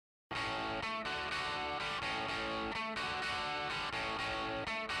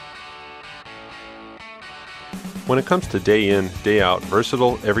When it comes to day in, day out,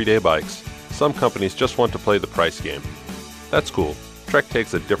 versatile, everyday bikes, some companies just want to play the price game. That's cool. Trek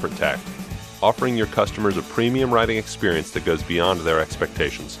takes a different tact, offering your customers a premium riding experience that goes beyond their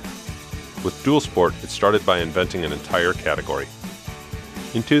expectations. With Dual Sport, it started by inventing an entire category.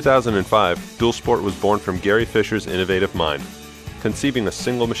 In 2005, Dual Sport was born from Gary Fisher's innovative mind, conceiving a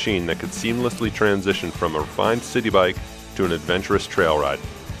single machine that could seamlessly transition from a refined city bike to an adventurous trail ride.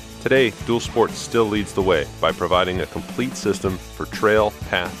 Today, Dual Sport still leads the way by providing a complete system for trail,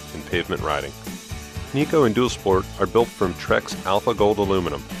 path, and pavement riding. Neko and Dual Sport are built from Trek's Alpha Gold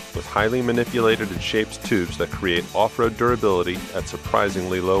aluminum, with highly manipulated and shaped tubes that create off-road durability at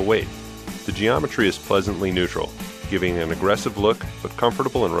surprisingly low weight. The geometry is pleasantly neutral, giving an aggressive look but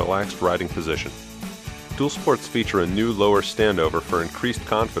comfortable and relaxed riding position. Dual Sports feature a new lower standover for increased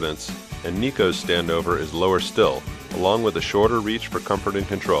confidence, and Neko's standover is lower still, along with a shorter reach for comfort and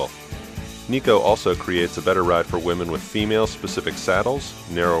control. Neko also creates a better ride for women with female-specific saddles,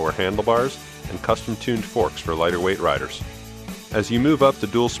 narrower handlebars, and custom-tuned forks for lighter weight riders. As you move up the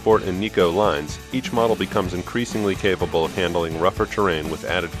Dual Sport and Neko lines, each model becomes increasingly capable of handling rougher terrain with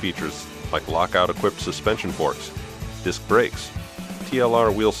added features like lockout-equipped suspension forks, disc brakes,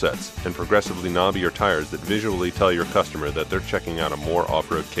 TLR wheel sets, and progressively knobbier tires that visually tell your customer that they're checking out a more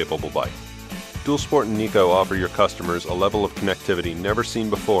off-road capable bike. Dual Sport and Neko offer your customers a level of connectivity never seen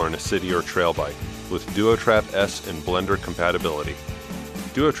before in a city or trail bike, with DuoTrap S and Blender compatibility.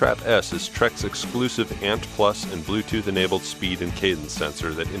 DuoTrap S is Trek's exclusive ANT Plus and Bluetooth-enabled speed and cadence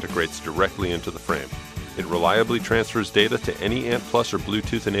sensor that integrates directly into the frame. It reliably transfers data to any ANT Plus or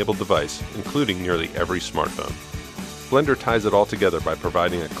Bluetooth-enabled device, including nearly every smartphone. Blender ties it all together by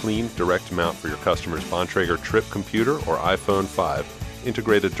providing a clean, direct mount for your customer's Bontrager Trip computer or iPhone 5,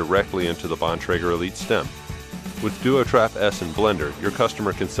 integrated directly into the Bontrager Elite stem. With DuoTrap S and Blender, your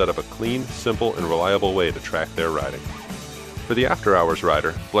customer can set up a clean, simple, and reliable way to track their riding. For the after-hours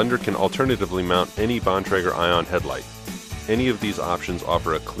rider, Blender can alternatively mount any Bontrager Ion headlight. Any of these options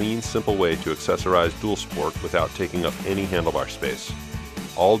offer a clean, simple way to accessorize Dual Sport without taking up any handlebar space.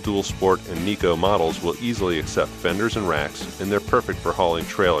 All Dual Sport and Neko models will easily accept fenders and racks, and they're perfect for hauling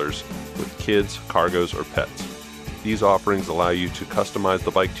trailers with kids, cargos, or pets. These offerings allow you to customize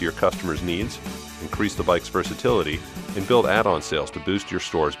the bike to your customers' needs, increase the bike's versatility, and build add-on sales to boost your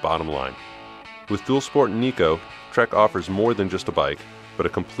store's bottom line. With Dual Sport and Neko, Trek offers more than just a bike, but a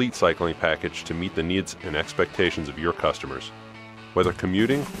complete cycling package to meet the needs and expectations of your customers. Whether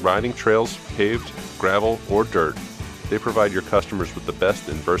commuting, riding trails, paved, gravel, or dirt, they provide your customers with the best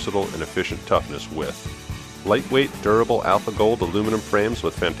in versatile and efficient toughness with lightweight, durable Alpha Gold aluminum frames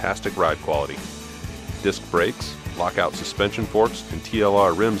with fantastic ride quality, disc brakes, lockout suspension forks, and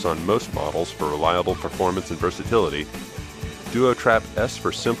TLR rims on most models for reliable performance and versatility, DuoTrap S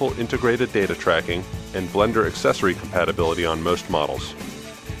for simple integrated data tracking, and Blender accessory compatibility on most models.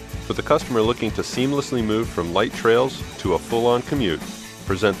 For the customer looking to seamlessly move from light trails to a full-on commute,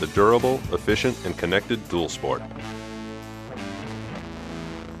 present the durable, efficient, and connected Dual Sport.